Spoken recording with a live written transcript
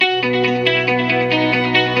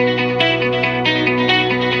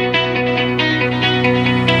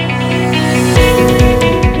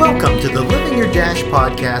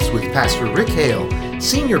podcast with Pastor Rick Hale,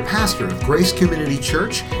 Senior Pastor of Grace Community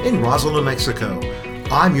Church in Roswell, New Mexico.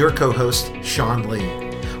 I'm your co-host, Sean Lee.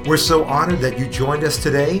 We're so honored that you joined us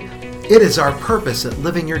today. It is our purpose at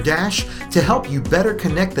Living Your Dash to help you better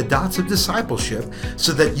connect the dots of discipleship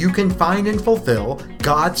so that you can find and fulfill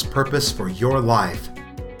God's purpose for your life.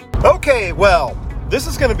 Okay, well, this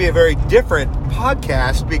is going to be a very different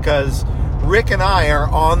podcast because Rick and I are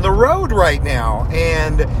on the road right now.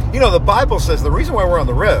 And, you know, the Bible says the reason why we're on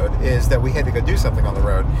the road is that we had to go do something on the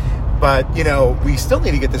road. But, you know, we still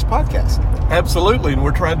need to get this podcast. Absolutely. And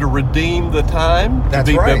we're trying to redeem the time to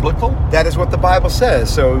be biblical. That is what the Bible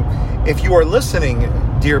says. So if you are listening,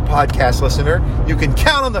 dear podcast listener, you can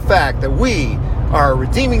count on the fact that we are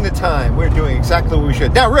redeeming the time. We're doing exactly what we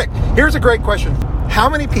should. Now, Rick, here's a great question. How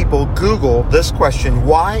many people Google this question,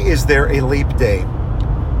 why is there a leap day?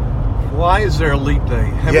 Why is there a leap day?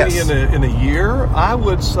 How many in a year? I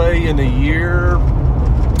would say in a year,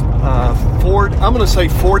 I'm going to say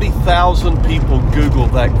 40,000 people Google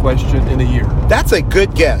that question in a year. That's a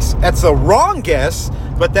good guess. That's a wrong guess,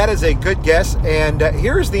 but that is a good guess. And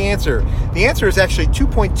here's the answer. The answer is actually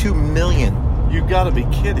 2.2 million. You've got to be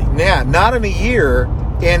kidding. Yeah, not in a year,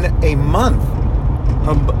 in a month.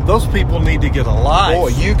 Those people need to get a life. Oh,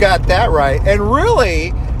 you got that right. And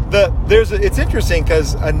really, it's interesting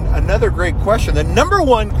because another great question, the number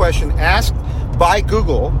one question asked by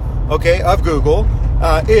Google, of Google,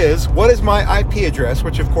 is, what is my IP address?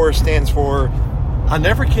 Which, of course, stands for... I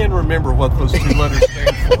never can remember what those two letters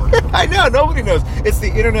stand for. I know, nobody knows. It's the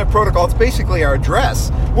Internet Protocol. It's basically our address,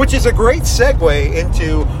 which is a great segue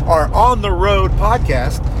into our On the Road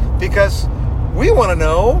podcast, because we want to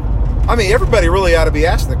know, everybody really ought to be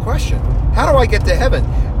asking the question, how do I get to heaven?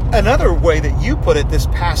 Another way that you put it this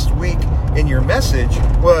past week in your message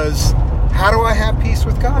was, how do I have peace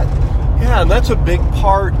with God? Yeah, and that's a big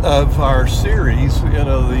part of our series,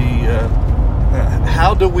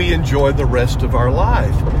 how do we enjoy the rest of our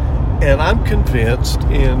life? And I'm convinced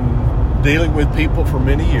in dealing with people for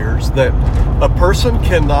many years that a person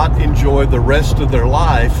cannot enjoy the rest of their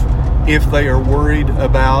life if they are worried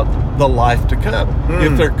about the life to come.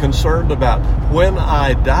 If they're concerned about, when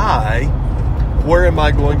I die, where am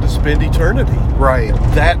I going to spend eternity? Right.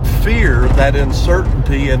 That fear, that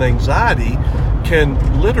uncertainty and anxiety can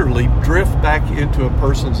literally drift back into a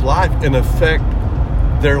person's life and affect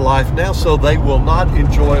their life now, so they will not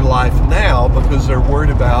enjoy life now because they're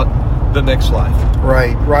worried about the next life.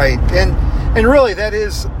 Right. And really, that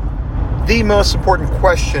is the most important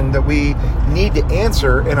question that we need to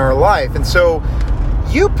answer in our life. And so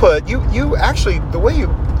you actually, the way you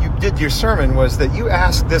did your sermon was that you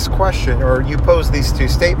asked this question, or you posed these two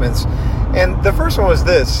statements. And the first one was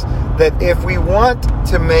this, that if we want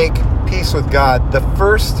to make peace with God, the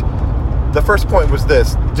first point was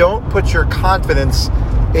this: don't put your confidence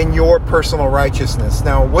in your personal righteousness.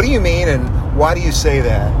 Now, what do you mean, and why do you say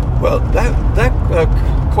that? Well,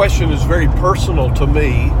 that question is very personal to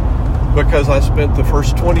me, because I spent the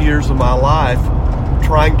first 20 years of my life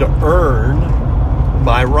trying to earn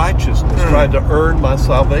my righteousness, trying to earn my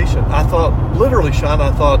salvation. I thought, literally, Sean,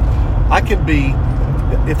 if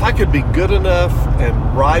I could be good enough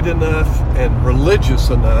and right enough and religious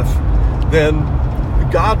enough, then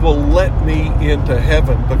God will let me into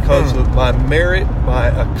heaven because of my merit, my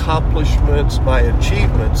accomplishments, my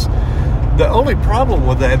achievements. The only problem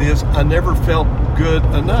with that is I never felt good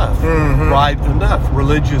enough, right enough,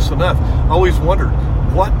 religious enough. I always wondered,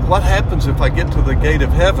 what happens if I get to the gate of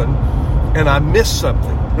heaven and I miss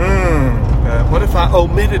something? What if I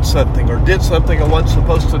omitted something or did something I wasn't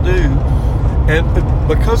supposed to do? And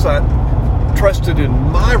because I trusted in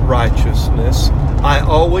my righteousness, I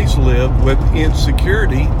always lived with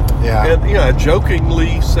insecurity. Yeah. And I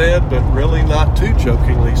jokingly said, but really not too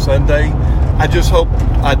jokingly, Sunday, I just hope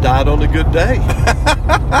I died on a good day.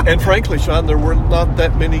 And frankly, Sean, there were not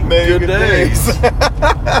that many good days.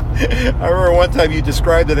 I remember one time you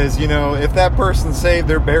described it as, if that person's saved,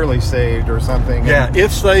 they're barely saved or something. Yeah,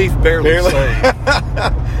 if saved, barely saved.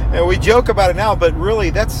 And we joke about it now, but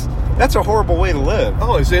really that's a horrible way to live.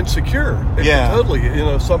 Oh, it's insecure. Yeah.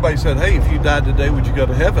 Totally. Somebody said, hey, if you died today, would you go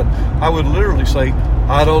to heaven? I would literally say,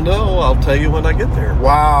 I don't know. I'll tell you when I get there.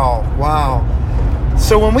 Wow.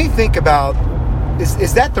 So when we think about,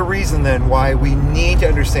 is that the reason then why we need to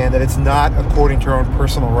understand that it's not according to our own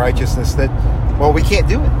personal righteousness, that, we can't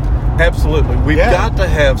do it? Absolutely. We've got to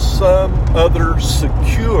have some other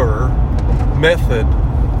secure method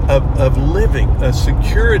of living, a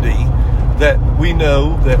security that we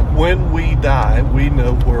know that when we die, we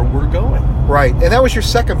know where we're going. Right. And that was your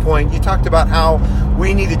second point. You talked about how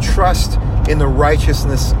we need to trust in the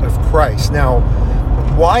righteousness of Christ. Now,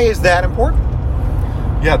 why is that important?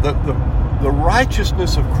 Yeah, the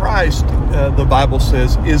righteousness of Christ, the Bible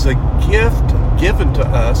says, is a gift given to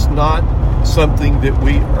us, not something that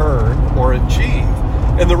we earn or achieve.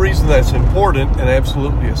 And the reason that's important and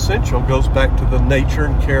absolutely essential goes back to the nature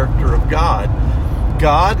and character of God.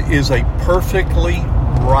 God is a perfectly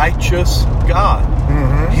righteous God.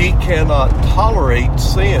 Mm-hmm. He cannot tolerate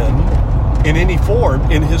sin in any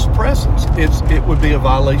form in His presence. It would be a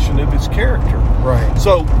violation of His character. Right.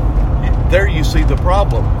 So there you see the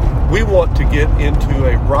problem. We want to get into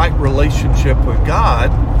a right relationship with God,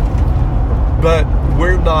 but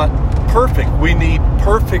we're not perfect. We need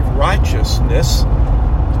perfect righteousness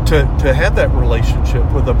to have that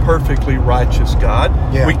relationship with a perfectly righteous God.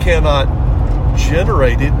 Yeah. We cannot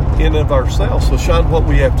generate it in of ourselves. So, Sean, what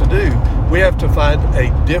we have to do, we have to find a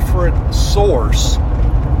different source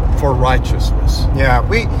for righteousness. Yeah,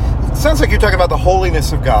 it sounds like you're talking about the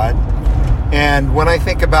holiness of God. And when I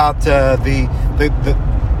think about the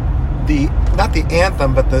not the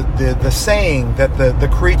anthem, but the saying that the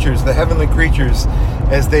creatures, the heavenly creatures,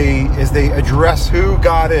 as they address who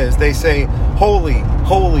God is, they say, "Holy,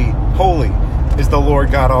 holy, holy is the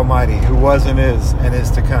Lord God Almighty, who was and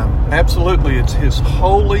is to come." Absolutely, it's His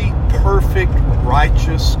holy, perfect,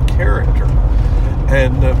 righteous character.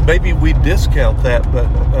 And maybe we discount that,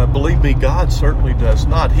 but believe me, God certainly does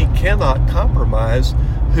not. He cannot compromise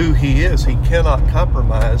who He is. He cannot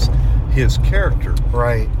compromise His character.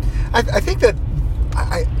 Right. I think that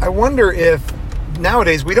I wonder if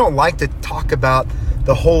nowadays we don't like to talk about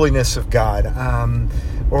the holiness of God,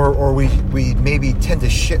 or we maybe tend to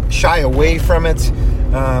shy away from it.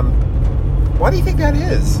 Why do you think that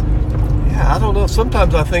is? Yeah, I don't know.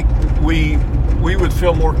 Sometimes I think we would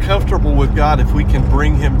feel more comfortable with God if we can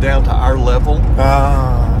bring Him down to our level.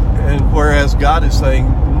 And whereas God is saying,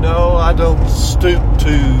 no, I don't stoop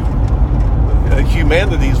to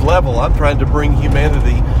humanity's level. I'm trying to bring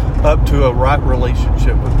humanity up to a right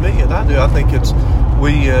relationship with me. And I think it's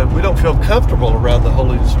we don't feel comfortable around the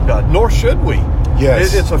holiness of God, nor should we.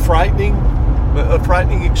 Yes. It's a frightening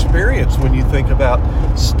experience when you think about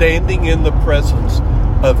standing in the presence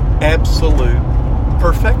of absolute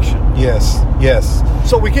perfection. Yes.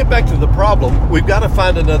 So we get back to the problem. We've got to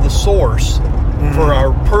find another source for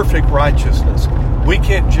our perfect righteousness. We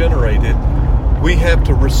can't generate it. We have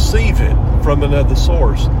to receive it from another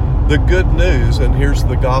source. The good news, and here's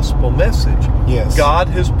the gospel message. Yes. God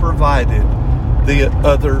has provided the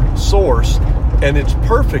other source, and it's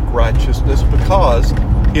perfect righteousness because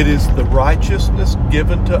it is the righteousness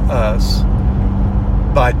given to us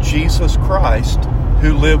by Jesus Christ,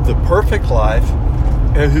 who lived the perfect life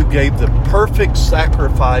and who gave the perfect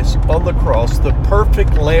sacrifice on the cross, the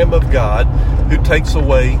perfect Lamb of God who takes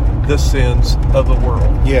away the sins of the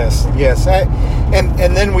world. Yes.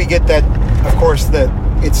 And then we get that, of course, that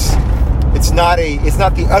it's not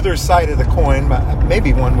the other side of the coin.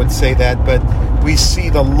 Maybe one would say that, but we see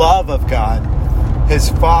the love of God, His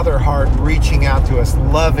Father heart reaching out to us,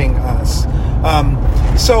 loving us.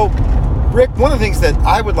 So, Rick, one of the things that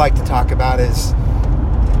I would like to talk about is,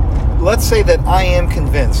 let's say that I am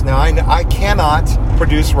convinced. Now, I cannot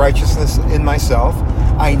produce righteousness in myself.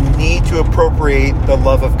 I need to appropriate the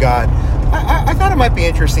love of God. I thought it might be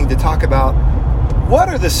interesting to talk about what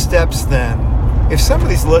are the steps then. If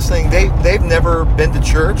somebody's listening, they've never been to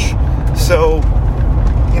church, so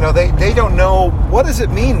they don't know, what does it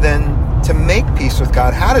mean then to make peace with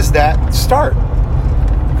God? How does that start?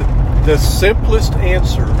 The simplest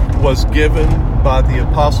answer was given by the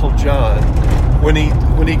Apostle John when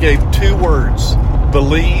he gave two words: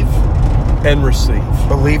 believe and receive.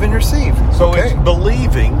 Believe and receive. So it's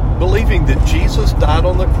believing that Jesus died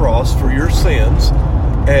on the cross for your sins,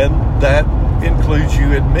 and that includes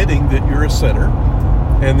you admitting that you're a sinner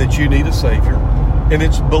and that you need a Savior. And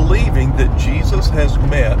it's believing that Jesus has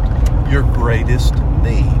met your greatest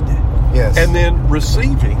need. Yes. And then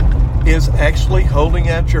receiving is actually holding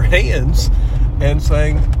out your hands and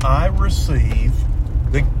saying, I receive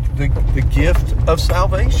the gift of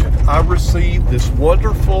salvation. I receive this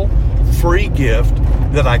wonderful free gift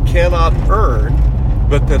that I cannot earn,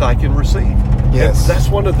 but that I can receive. Yes. And that's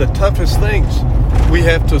one of the toughest things. We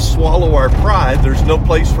have to swallow our pride. There's no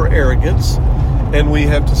place for arrogance. And we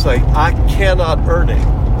have to say, I cannot earn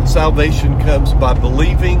it. Salvation comes by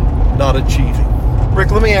believing, not achieving.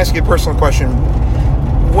 Rick, let me ask you a personal question.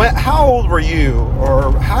 How old were you,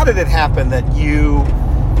 or how did it happen that you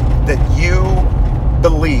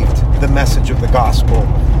believed the message of the gospel?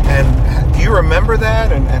 And do you remember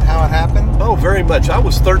that and how it happened? Oh, very much. I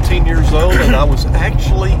was 13 years old, and I was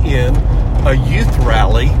actually in a youth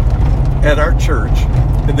rally at our church,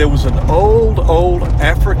 and there was an old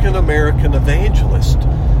African-American evangelist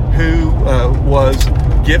who was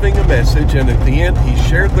giving a message, and at the end he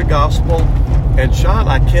shared the gospel. And Sean,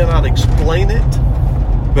 I cannot explain it,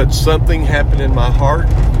 but something happened in my heart,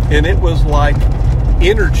 and it was like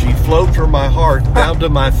energy flowed from my heart down to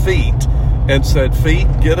my feet and said, "Feet,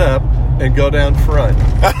 get up and go down front."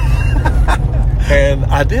 And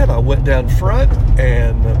I did. I went down front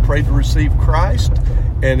and prayed to receive Christ,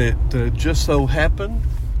 and it just so happened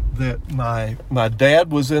that my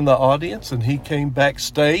dad was in the audience, and he came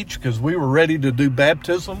backstage because we were ready to do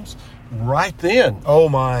baptisms right then. Oh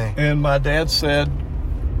my. And my dad said,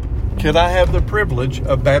 "Could I have the privilege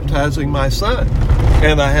of baptizing my son?"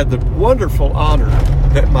 And I had the wonderful honor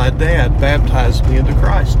that my dad baptized me into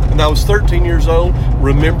Christ. And I was 13 years old,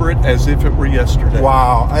 remember it as if it were yesterday.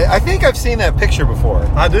 Wow. I think I've seen that picture before.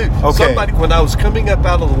 I do. Okay. Somebody, when I was coming up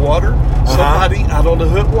out of the water, somebody, I don't know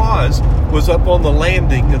who it was up on the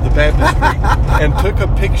landing of the baptistry and took a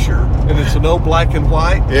picture. And it's an old black and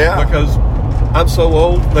white. Yeah. Because I'm so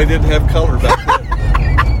old, they didn't have color back then.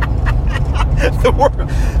 The world,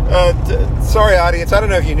 sorry, audience, I don't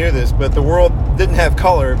know if you knew this, but the world didn't have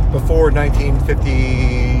color before 1950.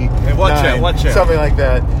 Hey, watch out. Something like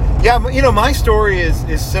that. Yeah, my story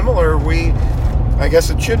is similar. I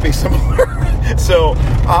guess it should be similar. So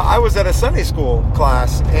I was at a Sunday school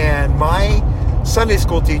class, and my Sunday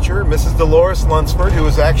school teacher, Mrs. Dolores Lunsford, who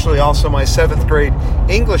was actually also my 7th grade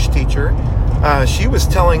English teacher, she was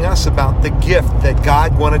telling us about the gift that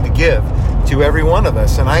God wanted to give to every one of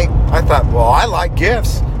us. And I thought, well, I like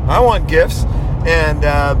gifts. I want gifts. And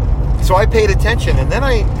so I paid attention. And then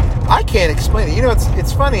I can't explain it.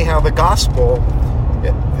 It's funny how the gospel,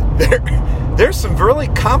 there's some really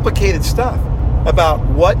complicated stuff about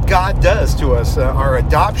what God does to us, our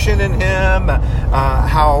adoption in Him,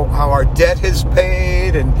 how our debt is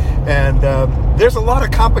paid, and there's a lot of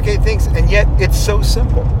complicated things, and yet it's so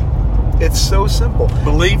simple. It's so simple.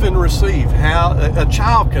 Believe and receive. How a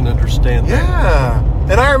child can understand that. Yeah,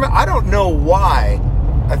 and I don't know why.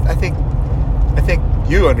 I think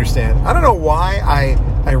you understand. I don't know why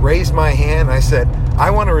I raised my hand. And I said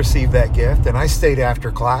I want to receive that gift, and I stayed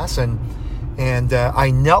after class and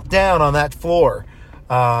I knelt down on that floor,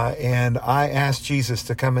 and I asked Jesus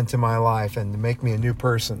to come into my life and to make me a new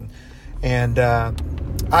person. And Rick,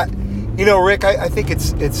 I think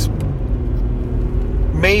it's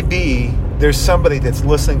maybe there's somebody that's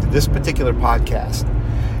listening to this particular podcast,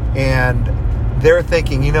 and they're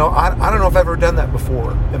thinking, I don't know if I've ever done that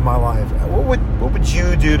before in my life. What would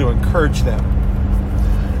you do to encourage them?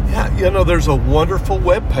 Yeah, there's a wonderful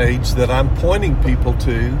webpage that I'm pointing people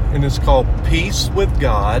to, and it's called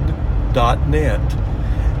peacewithgod.net.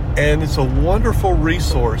 And it's a wonderful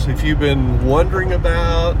resource if you've been wondering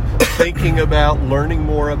about, thinking about, learning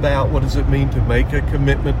more about what does it mean to make a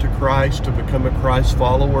commitment to Christ, to become a Christ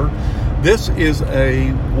follower. This is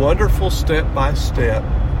a wonderful step-by-step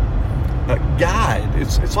guide.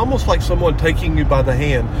 It's almost like someone taking you by the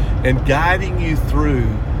hand and guiding you through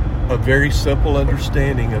a very simple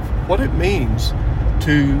understanding of what it means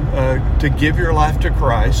to give your life to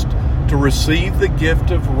Christ, to receive the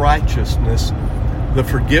gift of righteousness, the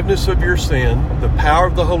forgiveness of your sin, the power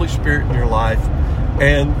of the Holy Spirit in your life,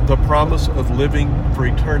 and the promise of living for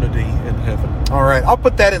eternity in heaven. All right, I'll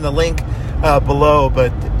put that in the link below.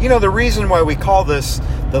 But the reason why we call this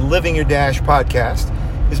the Living Your Dash podcast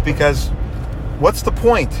is because what's the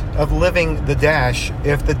point of living the dash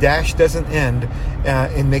if the dash doesn't end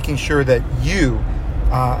in making sure that you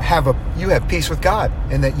have peace with God,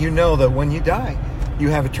 and that that when you die, you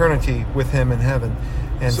have eternity with Him in heaven.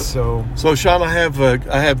 And so Sean, I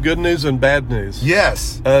have good news and bad news.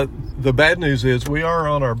 Yes. The bad news is we are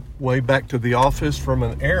on our way back to the office from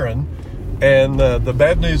an errand, and the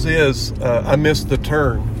bad news is I missed the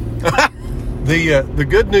turn. The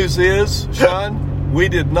good news is, Sean, we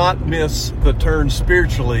did not miss the turn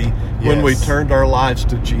spiritually when we turned our lives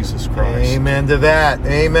to Jesus Christ. Amen to that.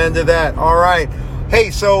 Amen to that. All right. Hey,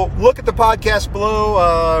 so look at the podcast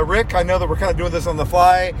below. Rick, I know that we're kind of doing this on the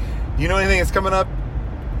fly. Do you know anything that's coming up?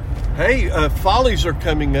 Hey, Follies are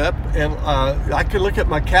coming up, and I could look at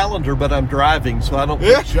my calendar, but I'm driving, so I don't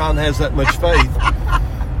think Sean has that much faith.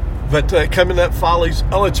 But coming up, Follies,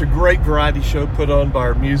 it's a great variety show put on by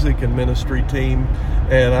our music and ministry team.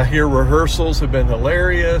 And I hear rehearsals have been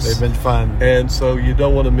hilarious. They've been fun. And so you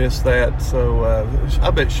don't want to miss that. So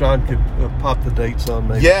I bet Sean could pop the dates on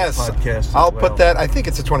maybe the podcast. I'll put that. I think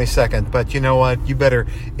it's the 22nd. But you know what? You better.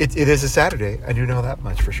 It is a Saturday. I do know that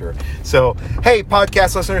much for sure. So, hey,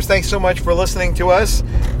 podcast listeners, thanks so much for listening to us.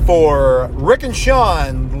 For Rick and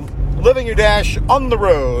Sean, Living Your Dash on the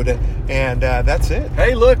road. And that's it.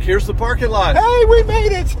 Hey, look, here's the parking lot. Hey, we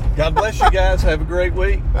made it. God bless you guys. Have a great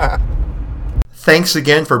week. Thanks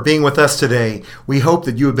again for being with us today. We hope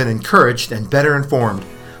that you have been encouraged and better informed.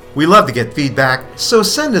 We love to get feedback, so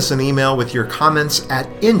send us an email with your comments at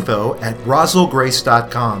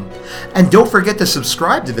info@roswellgrace.com. And don't forget to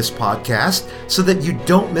subscribe to this podcast so that you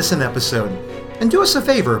don't miss an episode. And do us a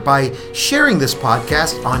favor by sharing this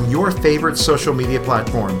podcast on your favorite social media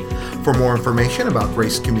platform. For more information about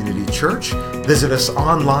Grace Community Church, visit us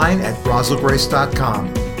online at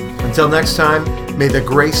roswellgrace.com. Until next time, may the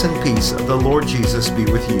grace and peace of the Lord Jesus be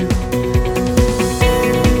with you.